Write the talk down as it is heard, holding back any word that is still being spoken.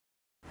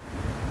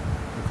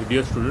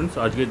Dear students,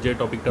 আজকের যে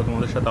টপিকটা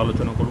তোমাদের সাথে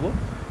আলোচনা করব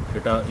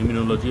সেটা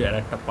ইমিউনোলজি আর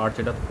একটা পার্ট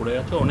যেটা পড়ে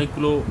আছে।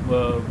 অনেকগুলো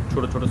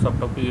ছোটো ছোটো সাব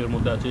টপিকের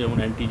মধ্যে আছে, যেমন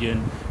antigen,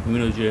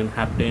 immunogen,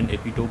 heptane,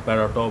 epitope,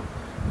 প্যারাটপ,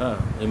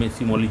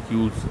 MSc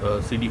molecules,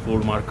 CD4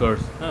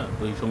 markers.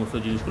 তো এই সমস্ত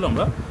জিনিসগুলো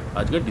আমরা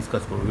আজকে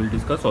ডিসকাস করবো। Will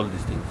discuss all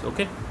this things.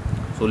 Okay,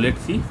 so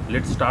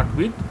let's start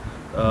with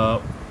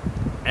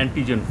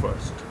antigen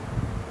first.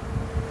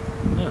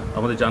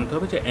 আমাদের জানতে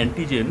হবে যে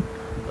অ্যান্টিজেন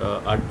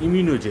আর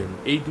ইমিউনোজেন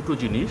এই দুটো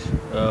জিনিস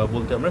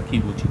বলতে আমরা কী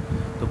বুঝি।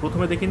 তো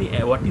প্রথমে দেখে নিই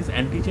what is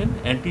antigen.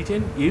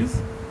 Antigen is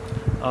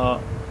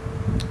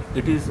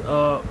it is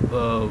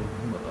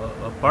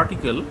a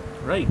particle,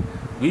 right,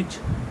 which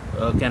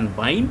can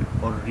bind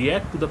or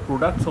react to the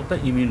products of the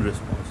immune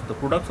response. The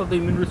products of the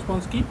immune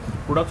response key,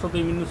 products of the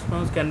immune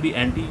response can be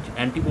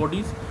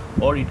antibodies,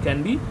 or it can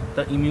be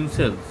the immune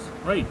cells,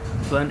 right?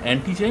 So an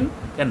antigen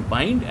can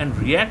bind and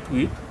react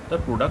with the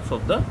products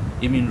of the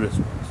immune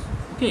response.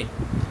 Okay,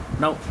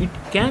 now it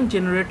can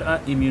generate an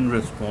immune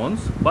response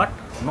but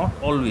not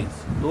always.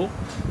 তো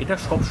এটা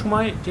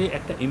সবসময় যে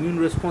একটা immune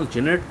response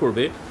generate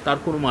করবে তার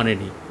কোনো মানে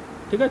নেই,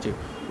 ঠিক আছে।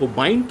 ও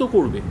বাইন্ড তো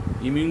করবে,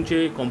 ইমিউন যে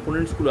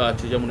কম্পোনেন্টসগুলো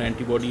আছে যেমন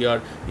অ্যান্টিবডি আর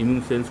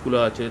ইমিউন সেন্সগুলো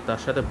আছে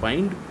তার সাথে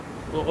বাইন্ড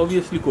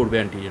অবভিয়াসলি করবে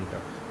অ্যান্টিজেনটা,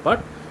 but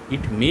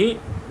it May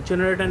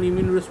generate an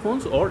immune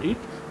response or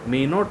it may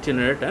not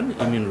generate an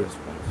immune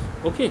response.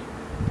 Okay,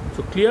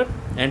 so clear.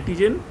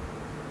 Antigen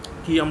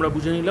কি আমরা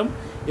বুঝে নিলাম।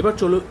 এবার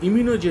চলো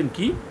ইমিউনোজেন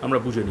কি আমরা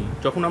বুঝে নিই।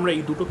 যখন আমরা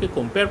এই দুটোকে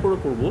কম্পেয়ার করে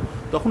করবো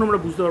তখন আমরা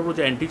বুঝতে পারবো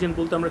যে অ্যান্টিজেন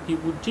বলতে আমরা কী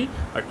বুঝছি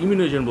আর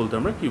ইমিউনোজেন বলতে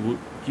আমরা কী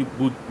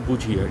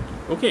বুঝি আর কি।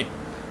 ওকে,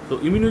 তো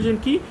ইমিউনোজেন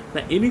কি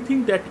না, anything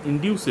that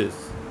ইন্ডিউসেস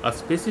a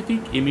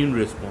specific immune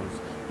response.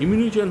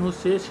 Immunogen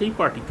হচ্ছে সেই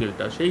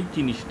পার্টিকেলটা, সেই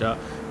জিনিসটা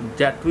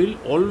that will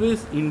always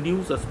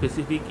induce a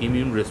specific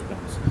immune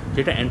response,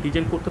 যেটা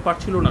অ্যান্টিজেন করতে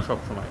পারছিল না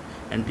সবসময়।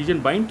 অ্যান্টিজেন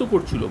বাইন্ড তো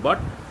করছিল,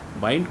 বাট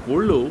বাইন্ড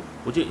করলেও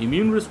ও যে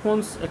ইমিউন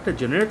রেসপন্স একটা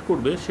জেনারেট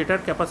করবে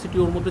সেটার ক্যাপাসিটি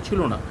ওর মধ্যে ছিল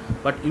না।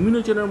 বাট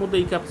ইমিউনোজেনের মধ্যে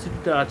এই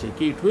ক্যাপাসিটিটা আছে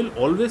কি it will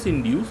always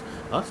induce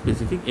a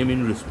specific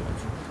immune response.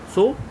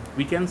 So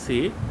we can say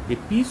a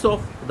piece of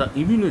the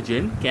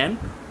immunogen can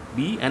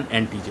be an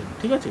antigen,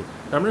 ঠিক আছে।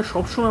 তার মানে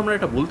সবসময় আমরা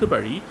এটা বলতে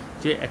পারি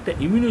যে একটা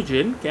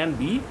immunogen can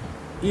be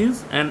is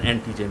an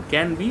antigen,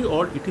 can be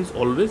or it is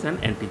always an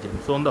antigen.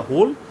 So on the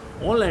whole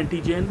all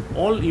antigen,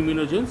 all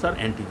ইমিউনোজেন্স R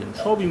antigen,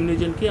 সব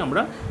ইমিউনোজেনকে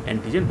আমরা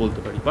অ্যান্টিজেন বলতে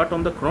পারি। বাট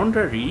অন দ্য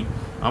কন্ট্রারি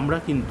আমরা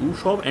কিন্তু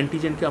সব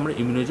অ্যান্টিজেনকে আমরা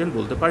ইমিউনোজেন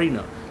বলতে পারি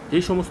না।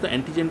 যেই সমস্ত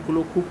অ্যান্টিজেনগুলো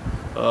খুব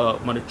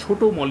মানে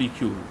ছোটো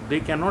molecule, they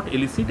can't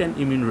এলিসিট an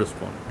immune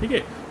response, ঠিক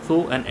আছে। So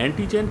an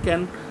antigen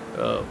can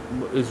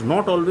is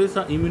not always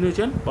a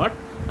immunogen, but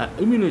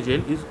immunogen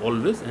is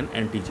always an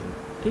antigen,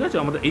 ঠিক আছে।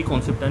 আমাদের এই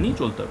কনসেপ্টটা নিয়ে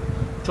চলতে হবে।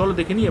 চলো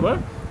দেখে নিই এবার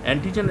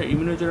অ্যান্টিজেন আর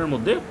ইমিউনোজেনের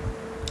মধ্যে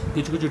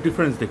কিছু কিছু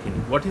ডিফারেন্স দেখে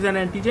নিই। What is an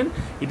antigen?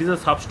 It is a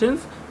substance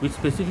which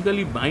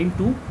specifically bind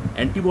two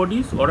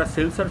antibodies or a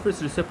sell surface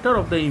receptor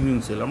of the immune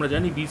cell. আমরা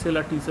জানি B cell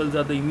R T sales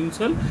are the immune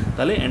cell.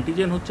 তাহলে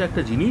antigen হচ্ছে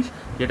একটা জিনিস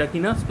যেটা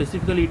কিনা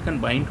specifically it can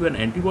bind to an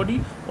antibody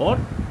or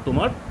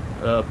তোমার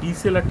B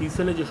cell আর টি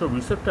সেলে যেসব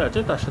রিসেপ্টার আছে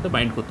তার সাথে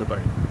বাইন্ড করতে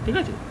পারে, ঠিক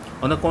আছে।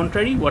 On the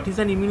contrary, what is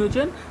an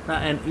immunogen?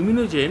 An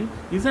immunogen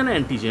is an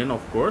antigen,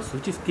 of course,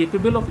 which is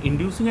capable of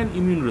inducing an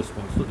immune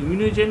response. So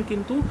immunogen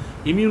কিন্তু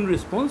immune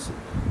response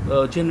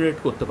generate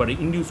করতে পারে,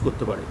 induce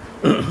করতে পারে।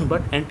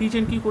 But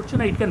antigen কি করছে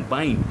না, it can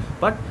bind,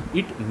 but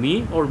it may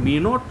or may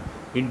not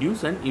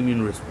induce an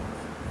immune response,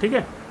 ঠিক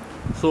আছে।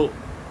 So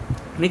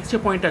নেক্সট যে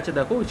পয়েন্ট আছে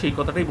দেখো, সেই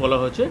কথাটাই বলা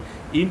হয়েছে,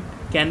 it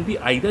can be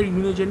either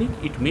immunogenic,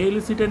 it May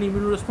এলিসিট an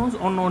immune response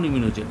or non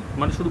immunogenic,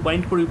 মানে শুধু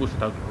বাইন্ড করেই বসে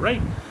থাকলো,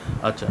 রাইট।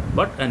 আচ্ছা,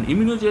 but an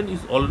immunogen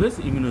is always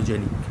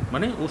immunogenic,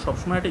 মানে ও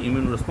সবসময় একটা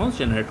ইমিউন রেসপন্স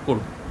জেনারেট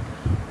করবে।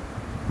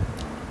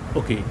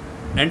 ওকে,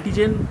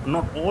 অ্যান্টিজেন,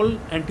 নট অল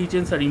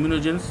অ্যান্টিজেন্স আর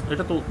ইমিউনোজেন্স,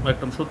 এটা তো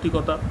একদম সত্যি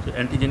কথা যে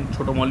অ্যান্টিজেন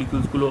ছোটো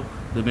মলিকিউলসগুলো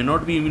দে may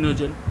not be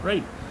immunogen,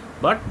 right,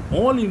 but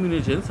all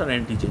ইমিউনোজেন্স R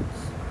antigens,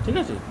 ঠিক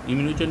আছে।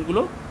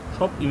 ইমিউনোজেনগুলো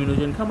সব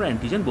ইমিউনোজেনকে আমরা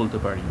অ্যান্টিজেন বলতে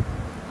পারি।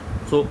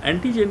 So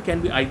antigen can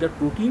be either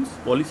proteins,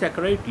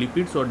 polysaccharide,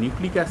 lipids or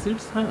nucleic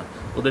acids. হ্যাঁ,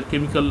 ওদের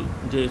কেমিক্যাল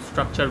যে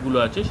স্ট্রাকচারগুলো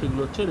আছে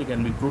সেগুলো হচ্ছে they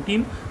can be protein,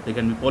 they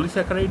can be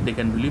polysaccharide, they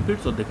can be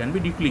lipids or they can be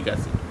nucleic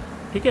acid,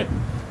 ঠিক আছে।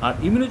 আর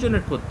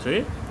ইমিউনোজেনের ক্ষেত্রে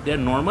দে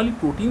আর normally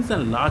proteins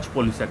and large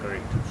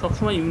polysaccharide.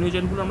 সবসময়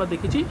ইমিউনোজেনগুলো আমরা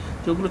দেখেছি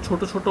যেগুলো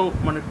ছোটো ছোটো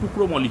মানে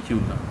টুকরো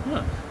মলিকিউল না,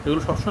 হ্যাঁ,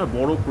 সেগুলো সবসময়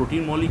বড়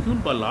প্রোটিন মলিকিউল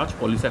বা লার্জ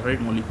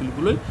পলিস্যাকারাইড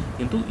মলিকিউলগুলোই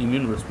কিন্তু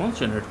ইমিউন রেসপন্স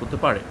জেনারেট করতে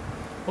পারে।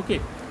 Okay,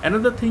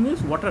 another thing is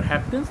what are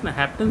haptens? Now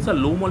haptens are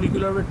low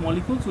molecular weight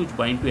molecules which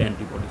bind to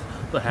antibodies.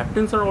 So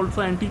haptens are also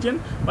antigen,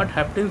 but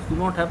haptens do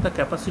not have the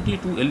capacity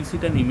to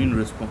elicit an immune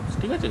response,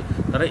 ঠিক আছে।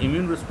 তারা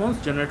immune response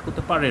generate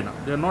করতে পারে না,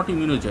 they are not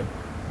immunogen.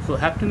 So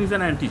hapten is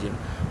an antigen,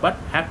 but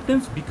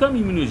haptens become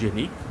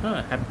immunogenic.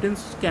 Haptens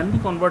can be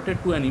converted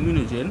to an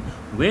immunogen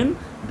when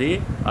they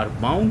are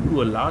bound to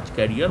a large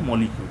carrier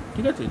molecule,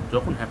 ঠিক আছে।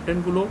 যখন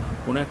হ্যাপটেনগুলো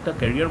কোনো একটা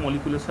career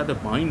মলিকিউলের সাথে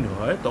bind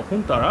হয় তখন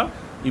তারা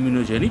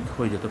immunogenic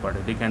হয়ে যেতে পারে,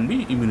 দে ক্যান বি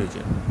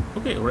ইমিউনোজেন।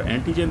 ওকে, ওরা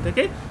অ্যান্টিজেন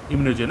থেকে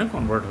ইমিউনোজেনে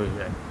কনভার্ট হয়ে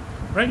যায়,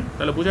 রাইট।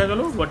 তাহলে বোঝা গেল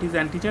what is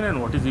antigen and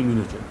what is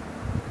immunogen.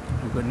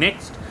 Okay,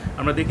 next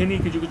আমরা দেখে নিই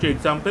কিছু কিছু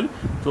example.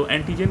 So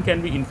antigen can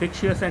be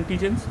infectious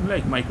antigens,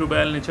 like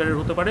microbial নেচারের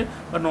হতে পারে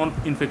বা নন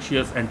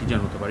ইনফেকশিয়াস অ্যান্টিজেন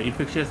হতে পারে।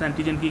 ইনফেকশিয়াস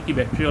অ্যান্টিজেন কি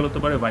ব্যাকটেরিয়াল হতে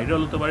পারে,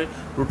 ভাইরাল হতে পারে,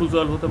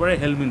 প্রোটোজোয়াল হতে পারে,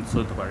 হেলমিনথস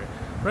হতে পারে,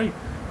 রাইট।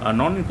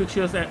 নন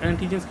ইনফেকশিয়াস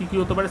অ্যান্টিজেন্স কী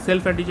হতে পারে,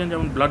 সেলফ অ্যান্টিজেন,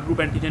 যেমন ব্লাড গ্রুপ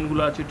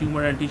অ্যান্টিজেনগুলো আছে,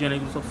 টিউমার অ্যান্টিজেন,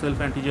 এগুলো সব সেলফ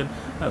অ্যান্টিজেন।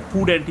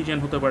 ফুড অ্যান্টিজেন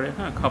হতে পারে,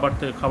 হ্যাঁ,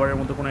 খাবারের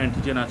মধ্যে কোনো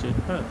অ্যান্টিজেন আছে,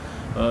 হ্যাঁ,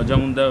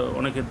 যেমন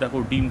অনেকের দেখো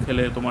ডিম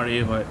খেলে তোমার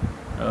হয়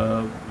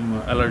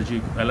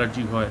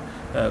অ্যালার্জি হয়,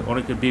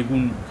 অনেকের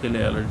বেগুন খেলে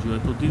অ্যালার্জি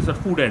হয়, তো this R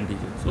food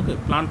antigens. Okay,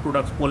 plant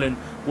products,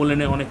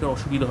 পোলেনে অনেকের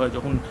অসুবিধা হয়,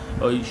 যখন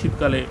ওই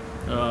শীতকালে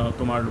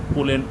তোমার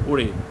পোলেন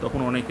ওড়ে তখন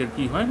অনেকের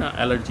কী হয় না,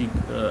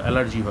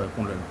 অ্যালার্জি হয়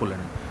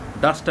পোলেনে।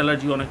 ডাস্ট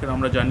অ্যালার্জি অনেকের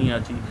আমরা জানিয়ে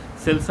আছি।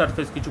 সেল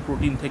সারফেস কিছু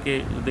প্রোটিন থেকে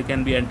দে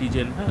ক্যান বি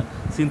অ্যান্টিজেন, হ্যাঁ।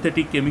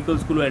 সিনথেটিক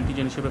কেমিক্যালসগুলো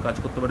অ্যান্টিজেন হিসেবে কাজ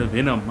করতে পারে।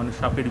 ভেনাম মানে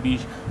সাপের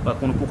বিষ বা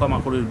কোনো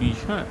পোকামাকড়ের বিষ,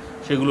 হ্যাঁ,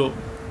 সেগুলো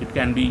it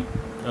can be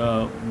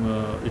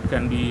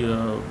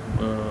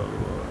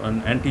an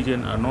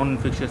antigen, a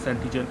non-infectious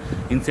antigen.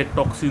 Insect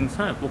toxins,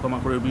 হ্যাঁ,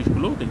 পোকামাকড়ের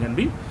বিষগুলো they can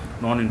be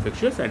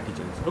non-infectious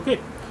antigens। Okay,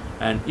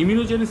 and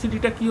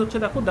ইমিউনোজেনিসিটিটা কী হচ্ছে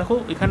দেখো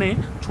এখানে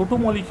ছোটো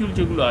মলিকিউল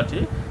যেগুলো আছে,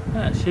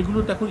 হ্যাঁ, সেগুলো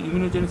দেখো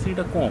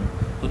ইমিউনোজেনিসিটিটা কম।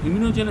 তো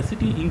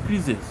immunogenicity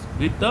increases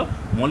with the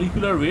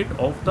molecular weight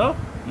of the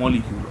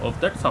molecule of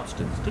that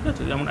substance, ঠিক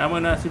আছে। যেমন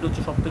অ্যামাইনো অ্যাসিড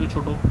হচ্ছে সব থেকে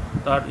ছোটো,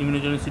 তার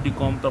ইমিউনোজেনিসিটি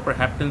কম। তারপর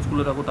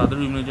হ্যাপটেন্সগুলো দেখো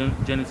তাদেরও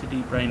ইমিউনোজেনিসিটি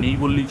প্রায় নেই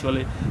বললেই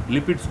চলে।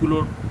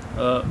 লিপিডসগুলোর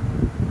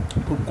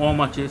খুব কম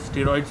আছে,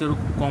 স্টেরয়েডসেরও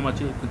খুব কম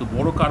আছে, কিন্তু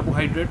বড়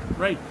কার্বোহাইড্রেট,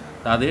 রাইট,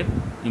 তাদের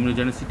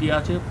ইমিউনোজেনিসিটি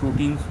আছে।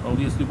 প্রোটিনস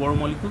অবভিয়াসলি বড়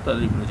মলিকিউল,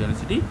 তাদের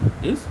ইমিউনোজেনিসিটি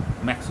ইজ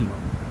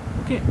ম্যাক্সিমাম।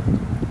 ওকে,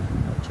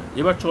 আচ্ছা,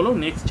 এবার চলো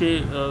নেক্সট যে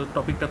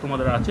টপিকটা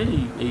তোমাদের আছে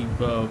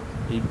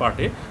এই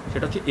পার্টে,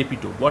 সেটা হচ্ছে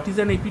epitope. What is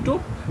an epitope?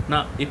 না,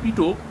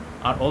 epitope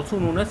are also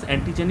known as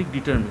antigenic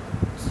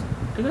determinants,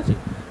 ঠিক আছে।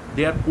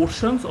 They are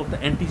portions of the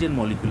antigen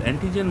molecule.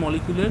 Antigen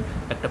molecule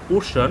একটা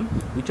portion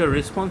which are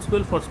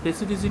responsible for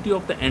specificity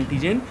of the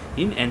antigen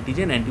in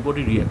antigen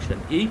antibody reaction.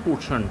 এই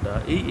পোর্শনটা,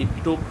 এই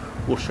epitope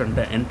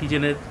পোর্শনটা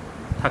অ্যান্টিজেনের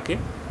থাকে,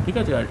 ঠিক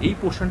আছে। আর এই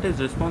পোর্শনটা is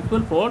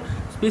responsible for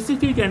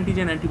specific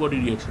antigen antibody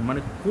reaction,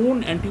 মানে কোন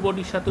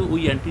অ্যান্টিবডির সাথে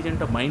ওই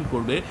অ্যান্টিজেনটা বাইন্ড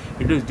করবে,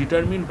 it is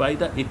determined by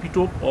the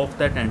epitope of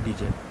that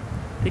antigen,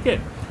 ঠিক আছে।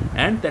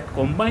 And that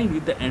combine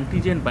with the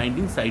antigen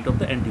binding site of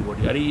the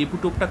antibody. আর এই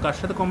এপিটোপটা কার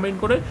সাথে কম্বাইন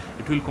করে?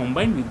 It will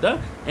combine with the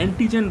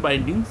antigen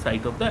binding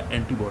site of the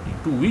antibody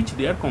two which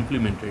they R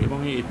complimentary. এবং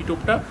এই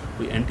এপিটোপটা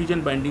ওই antigen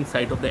binding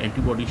site of the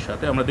অ্যান্টিবডির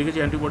সাথে, আমরা দেখেছি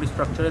antibody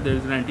স্ট্রাকচারে there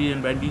is an antigen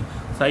binding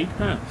site,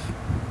 হ্যাঁ,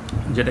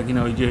 যেটা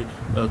কিনা ওই যে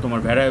তোমার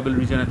ভ্যারিয়েবল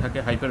রিজনে থাকে,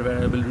 হাইপার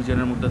ভ্যারিয়েবল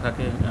রিজনের মধ্যে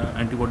থাকে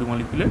অ্যান্টিবডি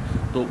মলিকুলের।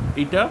 তো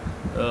এইটা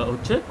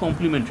হচ্ছে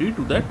complimentary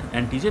to that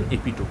antigen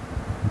epitope.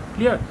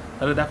 Clear?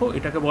 তাহলে দেখো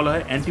এটাকে বলা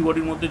হয়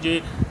অ্যান্টিবডির মধ্যে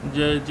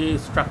যে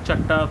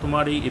স্ট্রাকচারটা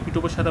তোমার এই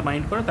এপিটোপের সাথে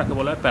বাইন্ড করে তাকে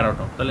বলা হয়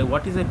প্যারাটোপ। তাহলে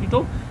what is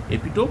epitope?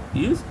 Epitope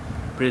is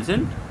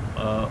present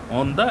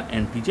on the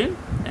antigen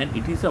and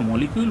it is a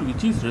molecule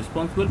which is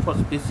responsible for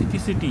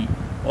specificity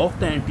of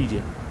the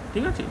antigen,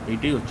 ঠিক আছে।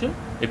 এইটাই হচ্ছে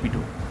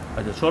এপিটোপ।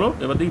 আচ্ছা, চলো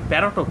এবার দেখি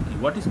প্যারাটোপ কি।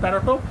 What is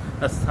paratope?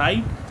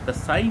 The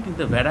site is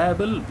the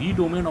variable V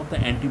domain of the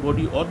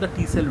antibody or the T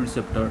cell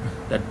receptor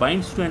that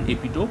binds to an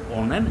epitope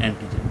on an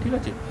antigen, ঠিক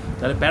আছে।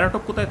 তাহলে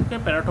প্যারাটোপ কোথায় থাকে?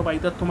 প্যারাটোপ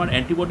আইদার তোমার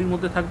অ্যান্টিবডির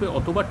মধ্যে থাকবে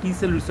অথবা টি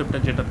সেল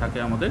রিসেপ্টার যেটা থাকে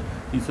আমাদের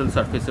টি সেল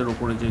সারফেসের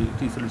ওপরে যে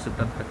টি সেল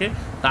রিসেপ্টার থাকে,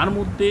 তার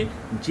মধ্যে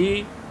যে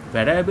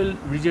ভ্যারিয়েবল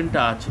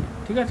রিজনটা আছে,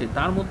 ঠিক আছে,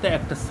 তার মধ্যে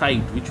একটা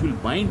site which will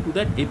bind to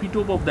that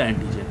epitope of the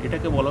antigen,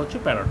 এটাকে বলা হচ্ছে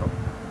প্যারাটোপ।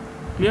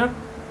 ক্লিয়ার?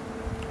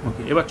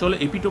 ওকে, এবার চলো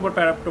এপিটোপ আর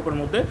প্যারাটোপের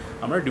মধ্যে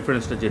আমরা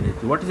ডিফারেন্সটা জেনে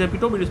নিচ্ছি। What is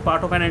epitope? It is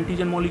part of an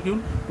antigen molecule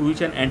two which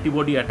an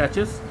antibody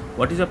অ্যাটাচেস।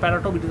 What is a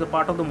paratope? It is a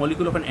part of the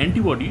molecule of an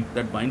antibody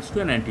that binds to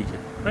an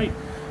antigen, right.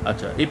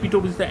 আচ্ছা,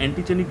 epitope is the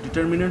antigenic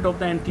determinant of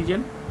the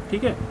antigen,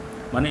 ঠিক আছে,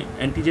 মানে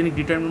antigenic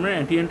determinant,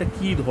 অ্যান্টিজেনটা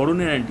কী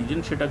ধরনের antigen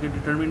সেটাকে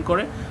determine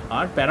করে।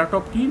 আর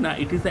paratope কি না,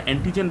 it is the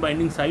antigen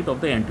binding site of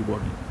the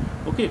antibody.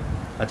 ওকে,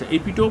 আচ্ছা,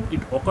 epitope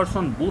it occurs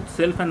on both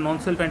self and non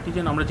self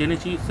antigen. আমরা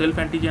জেনেছি সেলফ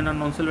অ্যান্টিজেন আর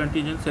নন সেলফ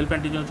অ্যান্টিজেন। সেলফ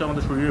অ্যান্টিজেন হচ্ছে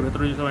আমাদের শরীরের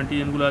ভেতরে যেসব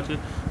অ্যান্টিজেনগুলো আছে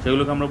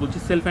সেগুলোকে আমরা বলছি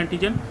সেলফ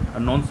অ্যান্টিজেন,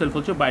 আর নন সেলফ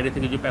হচ্ছে বাইরে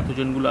থেকে যে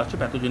প্যাথোজেনগুলো আসছে,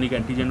 প্যাথোজেনিক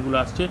অ্যান্টিজেনগুলো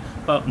আসছে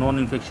বা নন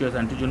ইনফেকশিয়াস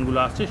অ্যান্টিজেনগুলো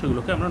আসছে,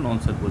 সেগুলোকে আমরা নন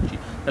সেলফ বলছি।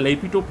 তাহলে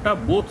এপিটোপটা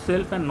both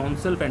self and non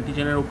self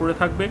অ্যান্টিজেনের উপরে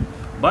থাকবে,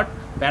 but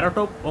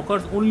paratope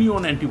occurs only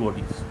on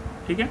antibodies,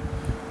 ঠিক আছে।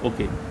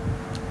 ওকে,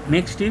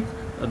 next is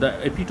the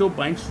epitope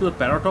binds to the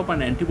paratope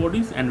and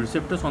antibodies and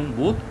receptors on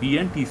both B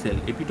and T cell.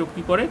 epitope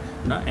কি করে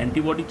না,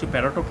 অ্যান্টিবডির যে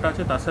প্যারাটোপটা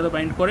আছে তার সাথে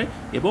বাইন্ড করে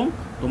এবং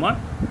তোমার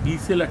বি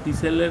সেল আর টি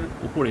সেলের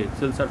উপরে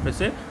সেল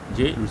সারফেসে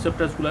যে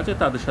রিসেপ্টার্সগুলো আছে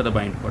তাদের সাথে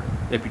বাইন্ড করে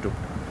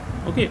এপিটোপটা।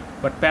 ওকে,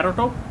 বাট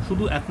প্যারাটোপ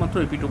শুধু একমাত্র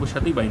এপিটোপের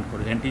সাথেই বাইন্ড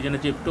করে,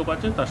 অ্যান্টিজেনের যে এপিটোপ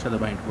আছে তার সাথে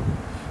বাইন্ড করে।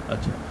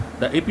 আচ্ছা,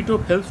 the epitope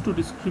helps to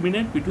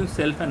discriminate between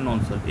self and non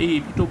self. এই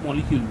এপিটোপ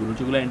মলিকিউলগুলো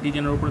যেগুলো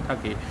অ্যান্টিজেনের উপরে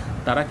থাকে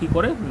তারা কি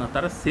করে না,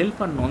 তারা সেলফ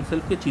আর নন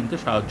সেলফকে চিনতে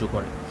সাহায্য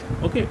করে।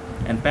 ওকে,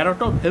 and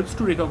paratope helps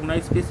to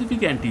recognise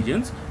specific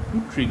antigens two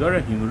trigger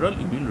a humeral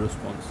immune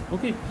response.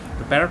 ওকে,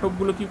 তো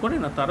প্যারাটোপগুলো কী করে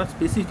না, তারা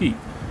স্পেসিফিক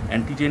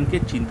অ্যান্টিজেনকে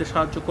চিনতে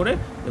সাহায্য করে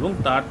এবং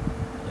তার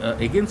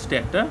এগেনস্টে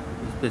একটা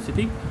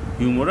specific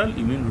humeral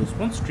immune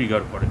response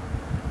trigger করে।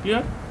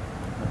 ক্লিয়ার?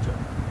 আচ্ছা,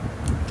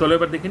 চলো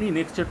এবার দেখে নিই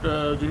নেক্সট যে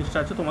জিনিসটা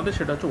আছে তোমাদের,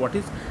 সেটা হচ্ছে হোয়াট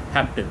ইজ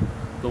হ্যাপটেন।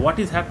 তো হোয়াট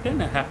ইজ হ্যাপটেন?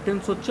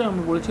 হ্যাপটেন্স হচ্ছে,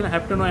 আমি বলেছিলাম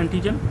heptane O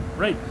antigen,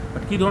 right?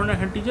 But কী ধরনের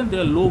antigen? They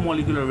R low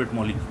molecular weight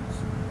molecules,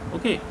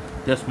 okay?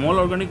 They R small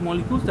organic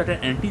molecules that R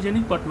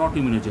antigenic but not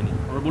immunogenic.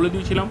 আমরা বলে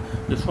দিয়েছিলাম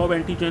যে সব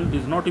antigen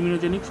is not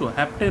immunogenic, so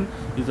heptane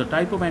is a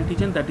type of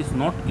antigen that is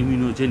not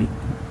immunogenic,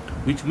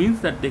 which means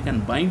that they can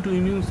bind to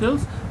immune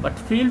cells but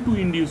fail to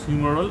induce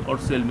humoral or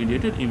cell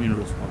mediated immune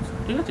response,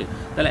 ঠিক আছে?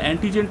 তাহলে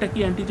অ্যান্টিজেনটা কি?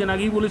 Antigen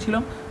আগেই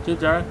বলেছিলাম যে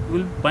যারা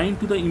will bind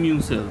to the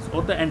immune cells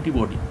or the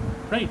antibody,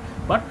 right?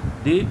 But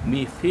they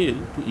may fail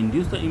to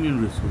induce the immune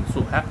response. So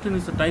hapten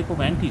is a type of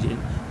antigen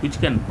which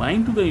can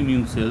bind to the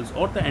immune cells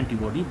or the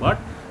antibody, but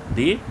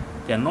they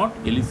cannot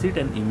elicit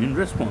an immune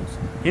response.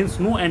 Hence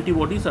no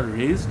antibodies are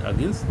raised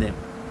against them.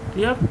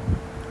 Clear?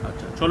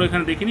 আচ্ছা, চলো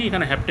এখানে দেখে নিই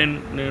এখানে heptane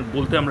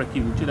বলতে আমরা কী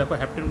বুঝছি। দেখো,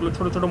 হ্যাপটেনগুলো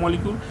ছোটো ছোটো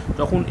মলিকিউল,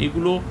 যখন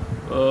এগুলো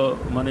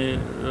মানে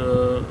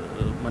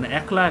মানে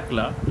একলা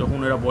একলা যখন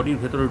এরা বডির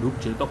ভেতরে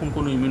ঢুকছে তখন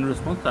কোনো ইমিউন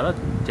রেসপন্স তারা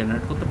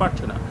জেনারেট করতে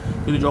পারছে না।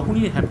 কিন্তু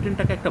যখনই এই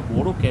হ্যাপটেনটাকে একটা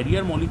বড়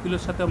ক্যারিয়ার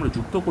মলিকিউলের সাথে আমরা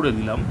যুক্ত করে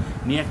দিলাম,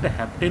 নিয়ে একটা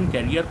হ্যাপটেন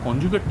ক্যারিয়ার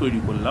কনজুগেট তৈরি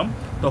করলাম,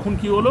 তখন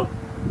কি হলো?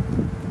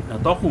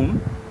 তখন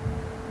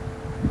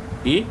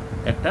এ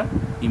একটা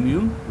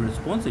ইমিউন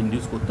রেসপন্স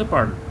ইন্ডিউস করতে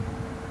পারল।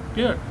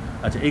 ক্লিয়ার?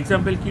 আচ্ছা,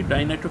 এক্সাম্পল কি?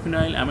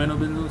 ডাইনাইট্রোফিনাইল,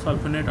 অ্যামিনোবেনজোল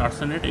সালফেনেট,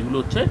 আর্সেনেট, এগুলো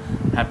হচ্ছে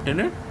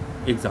হ্যাপটেনের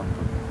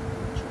এক্সাম্পল।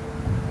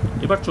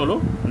 এবার চলো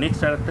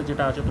নেক্সট আর একটা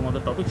যেটা আছে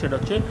তোমাদের টপিক, সেটা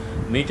হচ্ছে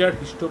মেজর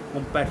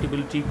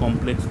হিস্টোকম্প্যাটিবিলিটি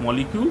কমপ্লেক্স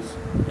মলিকিউলস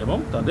এবং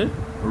তাদের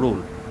রোল।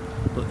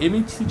 তো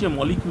এমএইচসি যে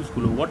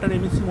মলিকিউলসগুলো, what are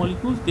এমএইচসি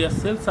molecules? They R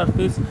sell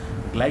surface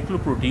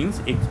গ্লাইকোপ্রোটিনস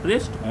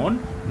expressed on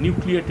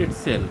nucleated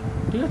sell,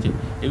 ঠিক আছে?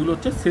 এগুলো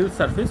হচ্ছে সেল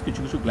সারফেস কিছু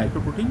কিছু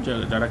গ্লাইকোপ্রোটিন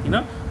যারা কিনা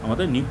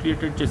আমাদের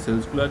নিউক্লিয়েটেড যে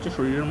সেলসগুলো আছে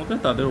শরীরের মধ্যে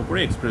তাদের উপরে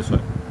এক্সপ্রেস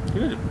হয়,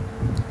 ঠিক আছে?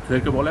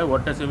 এদেরকে বলা হয়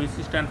what does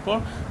এমএইচসি stand for?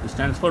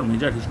 Stands for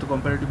major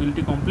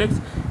histocompatibility complex.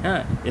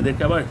 হ্যাঁ,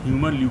 এদেরকে আবার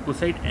হিউম্যান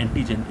লিউকোসাইট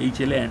অ্যান্টিজেন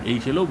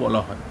এইচএলও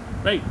বলা হয়,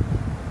 রাইট?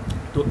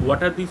 তো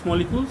what are this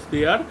molecules? They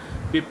are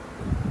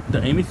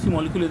the এমএইচসি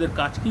molecule, এদের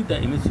কাজ কি? The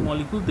এমএইচসি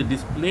molecule they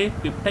display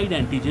peptide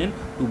antigen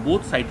to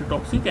both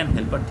cytotoxic and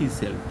helper T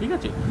sell, ঠিক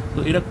আছে? তো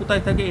এরা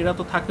কোথায় থাকে? এরা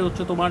তো থাকে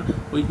হচ্ছে তোমার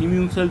ওই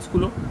ইমিউন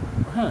সেলসগুলো,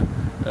 হ্যাঁ,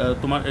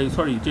 তোমার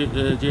সরি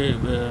যে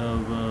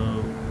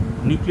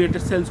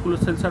নিউক্লিয়েটেড সেলসগুলো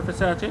সেল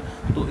সারফেসে আছে।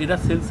 তো এরা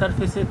সেল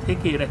সারফেসে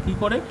থেকে এরা কী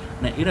করে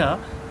না, এরা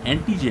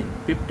অ্যান্টিজেন,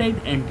 পেপটাইড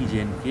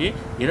অ্যান্টিজেনকে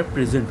এরা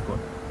প্রেজেন্ট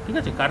করে, ঠিক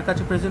আছে? কার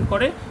কাছে প্রেজেন্ট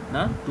করে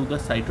না? To the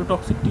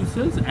cytotoxic T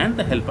sales and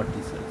the helper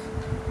T sales,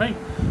 right?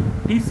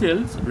 T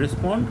sales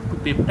respond two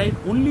peptide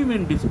only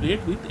when displayed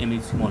with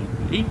এমএইচসি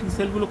molecule. এই টি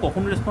সেলগুলো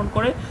কখন রেসপন্ড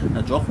করে না?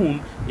 যখন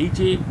এই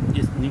যে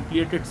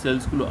নিউক্লিয়েটেড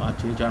সেলসগুলো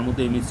আছে যার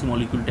মধ্যে এমএইচসি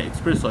মলিকিউলটা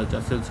এক্সপ্রেস হয়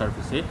যার সেল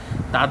সারফেসে,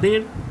 তাদের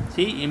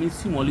সেই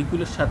এমএইচসি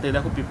মলিকিউলের সাথে,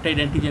 দেখো পেপটাইড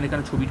অ্যান্টিজেন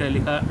এখানে ছবিটায়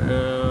লেখা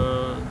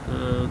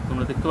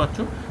তোমরা দেখতে পাচ্ছ,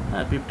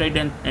 হ্যাঁ, পেপটাইড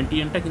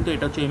অ্যান্টিজেনটা কিন্তু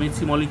এটা হচ্ছে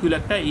এমএইচসি মলিকিউল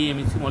একটা, এই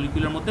এমএইচসি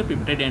মলিকিউলের মধ্যে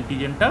পেপটাইড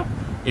অ্যান্টিজেনটা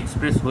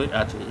এক্সপ্রেস হয়ে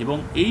আছে, এবং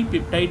এই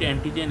পেপটাইড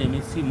অ্যান্টিজেন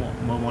এমএইচসি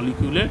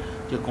মলিকিউলের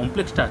যে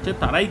কমপ্লেক্সটা আছে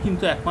তারাই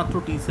কিন্তু একমাত্র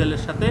টি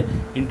সেলের সাথে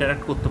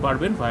ইন্টারাক্ট করতে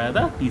পারবেন ভায়া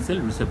দ্য টি সেল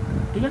রিসেপ্টর,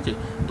 ঠিক আছে?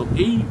 তো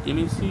এই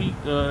এমএইচসি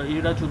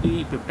এরা যদি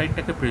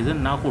পেপটাইডটাকে প্রেজেন্ট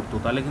না করতো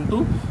তাহলে কিন্তু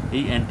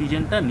এই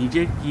অ্যান্টিজেনটা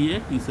নিজে গিয়ে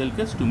টি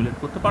সেলকে স্টিমুলেট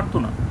করতে পারতো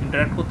না,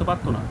 ইন্টারাক্ট করতে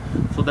পারতো না।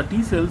 So the T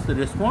sales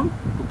respond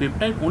two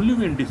peptide only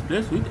when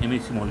displace with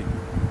এমএইচসি molecule,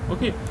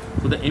 okay?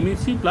 So the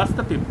MHC plus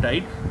the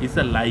peptide is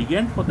a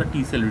ligand for the T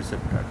cell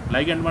receptor.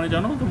 Ligand মানে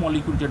জানো তো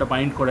মলিকিউল যেটা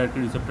বাইন্ড করে আর কি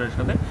রিসেপ্টরের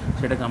সাথে,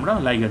 সেটাকে আমরা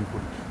লাইগ্যান্ড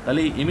করি।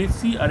 তাহলে এই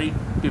এমএইচসি আর এই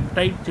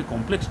পেপটাইড যে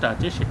কমপ্লেক্সটা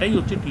আছে সেটাই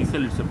হচ্ছে টি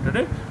সেল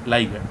রিসেপ্টরের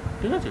লাইগ্যান্ড,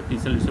 ঠিক আছে? টি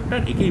সেল রিসেপ্টর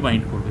একেই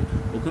বাইন্ড করবে,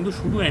 ও কিন্তু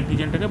শুধু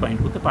অ্যান্টিজেনটাকে বাইন্ড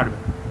করতে পারবে।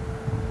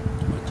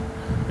 আচ্ছা,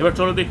 এবার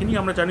চলো দেখে নিই।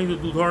 আমরা জানি যে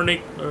দু ধরনের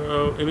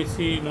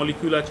এমএইচসি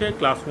মলিকিউল আছে,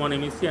 ক্লাস 1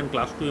 এমএইচসি অ্যান্ড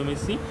ক্লাস 2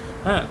 এমএইচসি।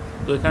 হ্যাঁ,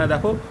 তো এখানে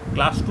দেখো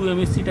ক্লাস 2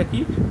 এমএইচসিটা কি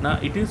না,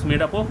 it is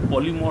made up of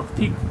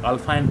polymorphic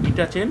alpha and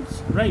beta chains,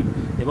 right?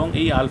 এবং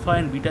এই আলফা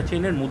অ্যান্ড বিটা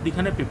চেনের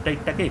মধ্যিখানে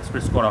পেপটাইডটাকে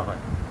এক্সপ্রেস করা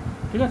হয়,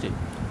 ঠিক আছে?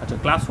 আচ্ছা,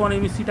 ক্লাস 1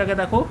 এমএইচসিটাকে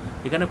দেখো,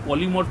 এখানে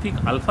পলিমরফিক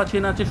আলফা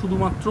চেন আছে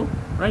শুধুমাত্র,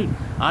 রাইট?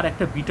 আর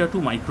একটা বিটা 2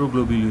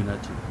 মাইক্রোগ্লোবিউলিন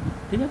আছে,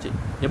 ঠিক আছে?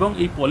 এবং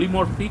এই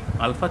পলিমরফিক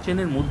আলফা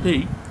চেনের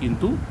মধ্যেই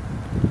কিন্তু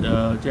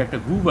যে একটা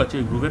গ্রুভ আছে,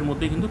 ওই গ্রুভের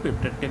মধ্যে কিন্তু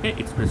পেপটাইডটাকে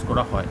এক্সপ্রেস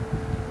করা হয়,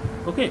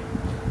 ওকে?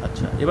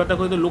 আচ্ছা, এবার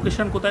দেখো এদের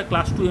লোকেশন কোথায়?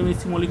 ক্লাস 2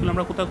 এমএইচসি মলিকিউল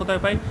আমরা কোথায়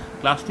কোথায় পাই?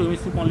 ক্লাস 2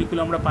 এমএইচসি মলিকিউল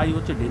আমরা পাই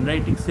হচ্ছে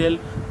ডেনড্রাইটিক সেল,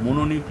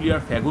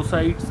 মোনোনিউক্লিয়ার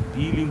ফ্যাগোসাইটস,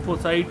 বি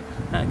লিম্ফোসাইট,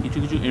 হ্যাঁ, কিছু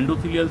কিছু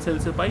এন্ডোথিলিয়াল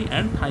সেলসে পাই,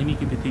 অ্যান্ড থাইমিক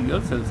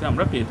এপিথেলিয়াল সেলসে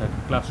আমরা পেয়ে থাকি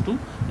ক্লাস 2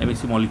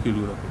 এমএইচসি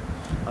মলিকিউলগুলোকে।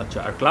 আচ্ছা,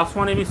 আর ক্লাস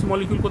 1 এমএইচসি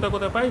মলিকিউল কোথায়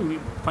কোথায় পাই? We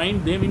find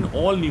them in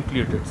all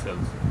nucleated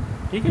sales,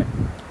 ঠিক আছে?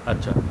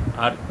 আচ্ছা,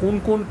 আর কোন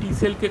কোন টি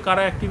সেলকে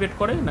কারা অ্যাক্টিভেট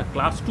করে না?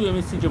 ক্লাস 2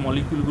 এমএইচসি যে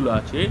মলিকিউলগুলো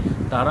আছে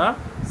তারা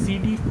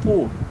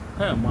CD4,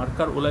 হ্যাঁ,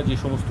 মার্কার ওলা যে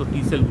সমস্ত টি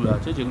সেলগুলো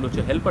আছে যেগুলো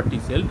হচ্ছে হেল্পার টি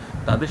সেল,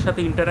 তাদের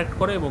সাথে ইন্টারাক্ট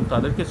করে এবং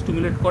তাদেরকে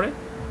স্টিমুলেট করে,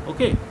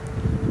 ওকে?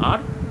 আর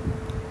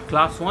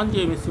ক্লাস 1 যে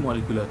এমএসসি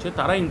মলিকিউল আছে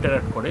তারা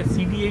ইন্টারাক্ট করে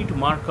CD8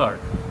 মার্কার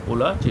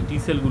ওলা যে টি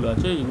সেলগুলো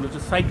আছে, যেগুলো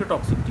হচ্ছে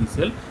সাইটোটক্সিক টি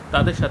সেল,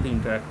 তাদের সাথে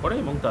ইন্টারাক্ট করে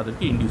এবং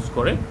তাদেরকে ইন্ডিউস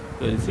করে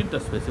two এলিসিট the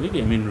specific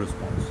immune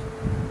response.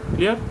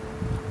 Clear?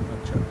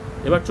 আচ্ছা,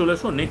 এবার চলে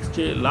এসো নেক্সট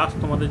যে লাস্ট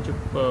তোমাদের যে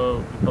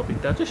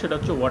টপিকটা আছে সেটা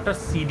হচ্ছে হোয়াট আর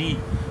সিডি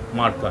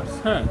মার্কার্স।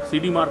 হ্যাঁ,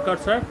 সিডি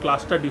মার্কার্স আর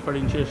ক্লাস্টার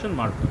ডিফারেন্সিয়েশন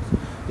মার্কার্স।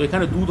 তো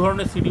এখানে দু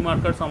ধরনের সিডি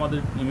মার্কার্স আমাদের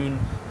ইমিউন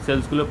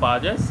সেলসগুলো পাওয়া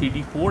যায়,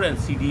 CD4 অ্যান্ড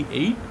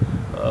CD8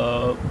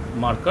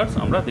 markers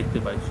আমরা দেখতে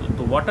পাই।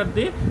 তো what are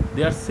they?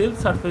 They are cell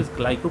surface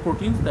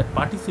glycoproteins that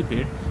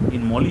participate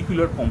in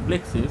molecular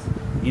complexes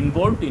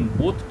involved in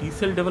both T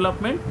cell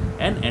development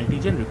and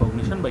antigen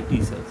recognition by T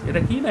cells.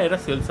 এটা কি না, এরা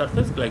সেল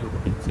সারফেস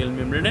গ্লাইকোপ্রোটিন, সেল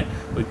মেমব্রেনে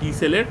ওই টি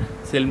সেলের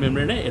sell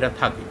মেমব্রেনে এরা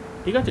থাকে,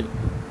 ঠিক আছে।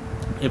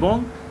 এবং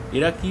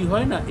এরা কি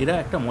হয় না, এরা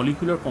একটা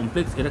মলিকুলার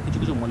কমপ্লেক্স, এরা কিছু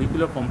কিছু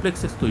মলিকুলার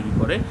কমপ্লেক্সেস তৈরি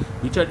করে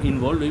উইচ আর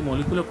ইনভলভ। এই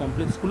মলিকুলার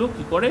কমপ্লেক্সগুলো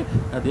কী করে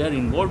না, দে are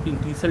involve in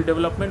T sell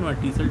development, মানে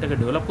টি সেলটাকে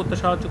ডেভেলপ করতে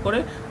সাহায্য করে।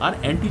 আর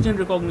অ্যান্টিজেন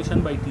রেকগনিশন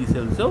বাই টি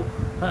সেলসেও,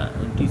 হ্যাঁ,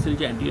 টি সেল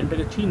যে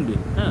অ্যান্টিজেনটাকে চিনবে,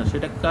 হ্যাঁ,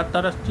 সেটা কার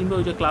দ্বারা চিনবে,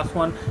 ওই যে ক্লাস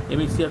 1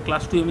 MHC আর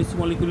ক্লাস 2 MHC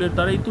মলিকুলের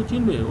দ্বারাই তো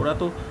চিনবে, ওরা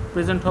তো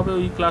প্রেজেন্ট হবে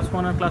ওই ক্লাস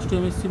 1 আর ক্লাস 2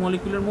 MHC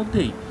মলিকুলের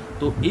মধ্যেই।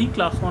 তো এই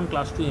ক্লাস 1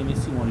 ক্লাস 2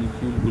 MHC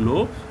মলিকিউলগুলো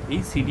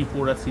এই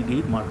CD4 আর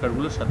CD8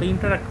 মার্কারগুলোর সাথে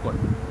ইন্টারাক্ট করে,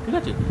 ঠিক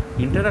আছে।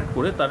 ইন্টারাক্ট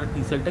করে তারা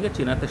টি সেলটাকে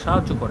চেনাতে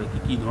সাহায্য করে কি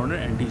কী ধরনের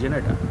অ্যান্টিজেন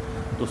এটা।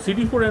 তো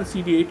CD4 and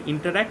CD8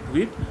 interact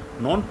with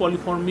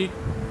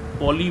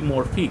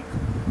polymorphic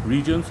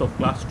regions of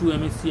class 2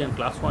 MHC and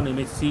class 1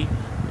 MHC,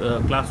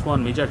 class 1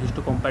 major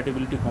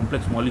histocompatibility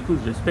complex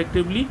molecules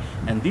respectively,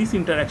 and this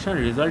interaction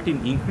result in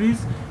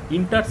increased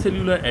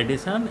intercellular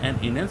adhesion and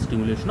enhanced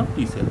stimulation of T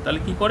cell. তাহলে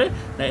কী করে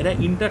না, এরা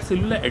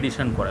intercellular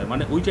addition করায়,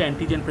 মানে ওই যে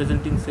antigen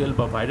presenting sell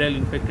বা viral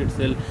infected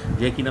sell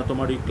যে কিনা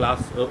তোমার ওই ক্লাস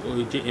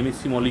ওই যে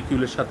MHC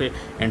মলিকিউলের সাথে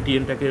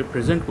অ্যান্টিজেনটাকে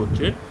প্রেজেন্ট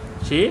করছে,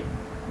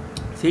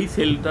 সেই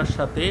সেলটার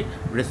সাথে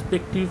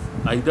রেসপেক্টিভ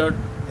আইদার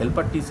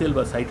হেল্পার টি সেল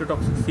বা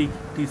সাইটোটক্সিক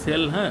টি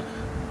সেল, হ্যাঁ,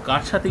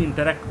 কার সাথে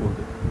ইন্টারাক্ট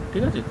করবে,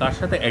 ঠিক আছে, কার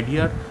সাথে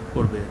অ্যাডিয়ার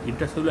করবে,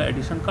 ইন্টারসেলুলার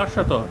অ্যাডিশন কার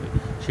সাথে হবে,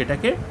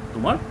 সেটাকে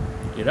তোমার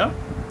এরা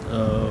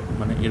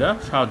মানে এরা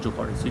সাহায্য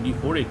করে।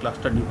 CD4 এই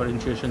ক্লাস্টার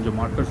ডিফারেন্সিয়েশন যে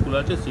মার্কার্সগুলো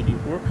আছে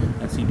CD4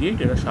 আর CD8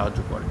 এরা সাহায্য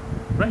করে,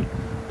 রাইট।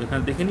 তো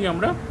এখানে দেখে নিই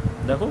আমরা,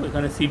 দেখো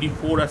এখানে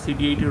CD4 আর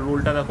CD8 এর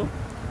রোলটা দেখো,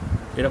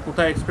 এরা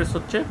কোথায় এক্সপ্রেস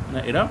হচ্ছে না,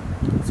 এরা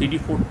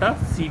CD4টা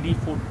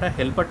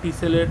হেল্পার টি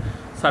সেলের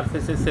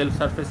সারফেসে সেল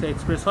সারফেসে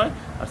এক্সপ্রেস হয়,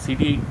 আর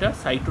CD8টা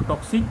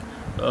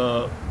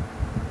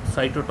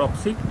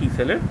সাইটোটক্সিক টি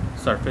সেলের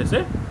সারফেসে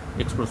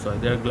এক্সপ্রেস হয়।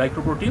 দেয়ার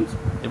গ্লাইকোপ্রোটিনস।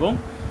 এবং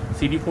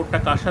CD4টা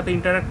কার সাথে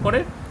ইন্টারাক্ট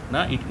করে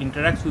না, ইট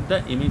ইন্টারাক্টস with the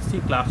MHC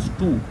class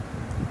 2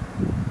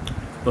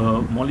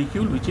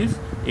 molecule which is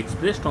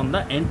expressed on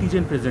the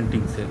antigen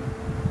presenting sell,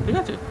 ঠিক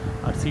আছে।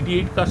 আর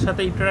CD8 কার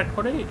সাথে ইন্টারাক্ট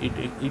করে,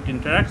 ইট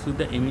ইন্টারাক্টস with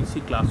the MHC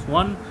class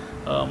 1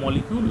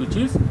 molecule which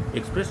is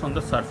expressed on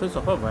the surface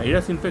of a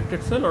virus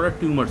infected cell or a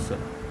tumor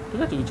cell,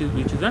 ঠিক আছে,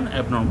 which is an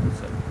abnormal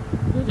cell,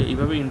 ঠিক আছে।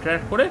 এইভাবে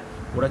interact করে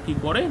ওরা কী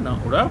করে না,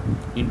 ওরা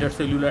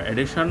ইন্টারসেলুলার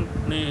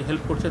অ্যাডিশনে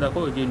হেল্প করছে। দেখো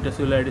এই যে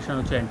ইন্টারসেলুলার অ্যাডিশন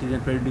হচ্ছে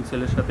অ্যান্টিজেন প্রেজেন্টিং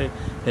সেলের সাথে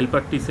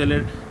হেল্পার টি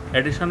সেলের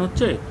অ্যাডিশন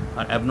হচ্ছে,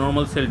 আর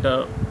অ্যাবনর্মাল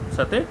সেলটার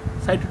সাথে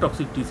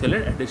সাইটোটক্সিক টি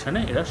সেলের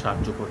অ্যাডিশনে এরা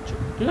সাহায্য করছে,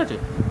 ঠিক আছে।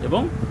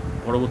 এবং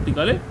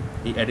পরবর্তীকালে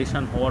এই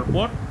অ্যাডিশন হওয়ার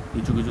পর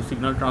কিছু কিছু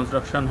সিগন্যাল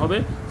ট্রান্সডাকশান হবে,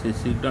 সেই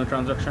সিগন্যাল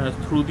ট্রান্সডাকশানের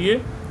থ্রু দিয়ে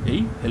এই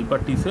হেল্পার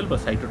টি সেল বা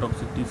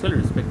সাইটোটক্সিক টি সেল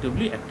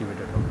রেসপেক্টিভলি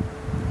অ্যাক্টিভেটেড হবে।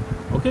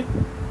 ওকে,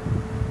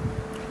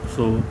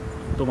 সো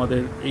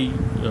তোমাদের এই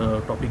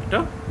টপিকটা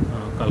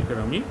কালকের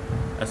আমি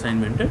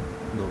অ্যাসাইনমেন্টে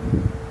দেবো।